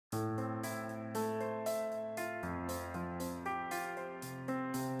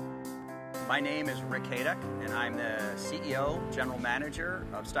My name is Rick Hayduk, and I'm the CEO, General Manager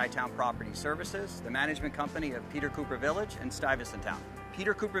of StuyTown Property Services, the management company of Peter Cooper Village and StuyTown.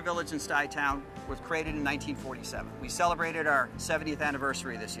 Peter Cooper Village and StuyTown was created in 1947. We celebrated our 70th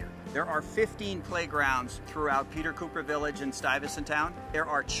anniversary this year. There are 15 playgrounds throughout Peter Cooper Village and StuyTown. There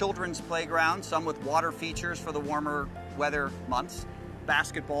are children's playgrounds, some with water features for the warmer weather months,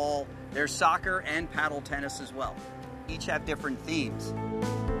 basketball, there's soccer and paddle tennis as well. Each have different themes.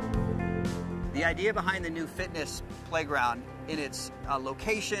 The idea behind the new fitness playground in its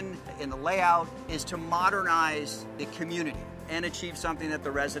location, in the layout, is to modernize the community and achieve something that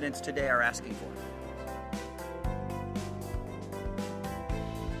the residents today are asking for.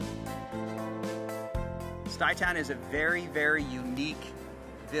 StuyTown is a very, very unique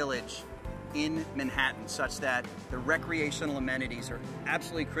village in Manhattan, such that the recreational amenities are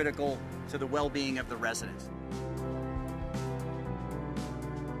absolutely critical to the well-being of the residents.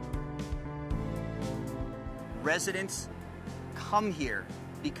 Residents come here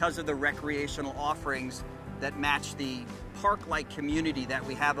because of the recreational offerings that match the park-like community that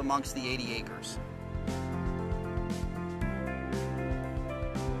we have amongst the 80 acres.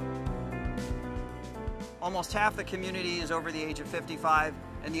 Almost half the community is over the age of 55,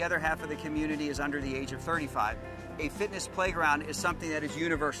 and the other half of the community is under the age of 35. A fitness playground is something that is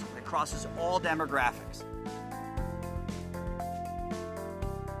universal. It crosses all demographics.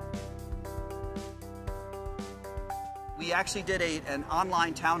 We actually did an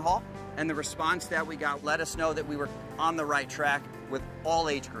online town hall, and the response that we got let us know that we were on the right track with all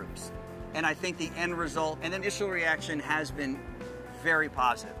age groups. And I think the end result and initial reaction has been very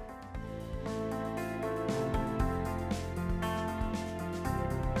positive.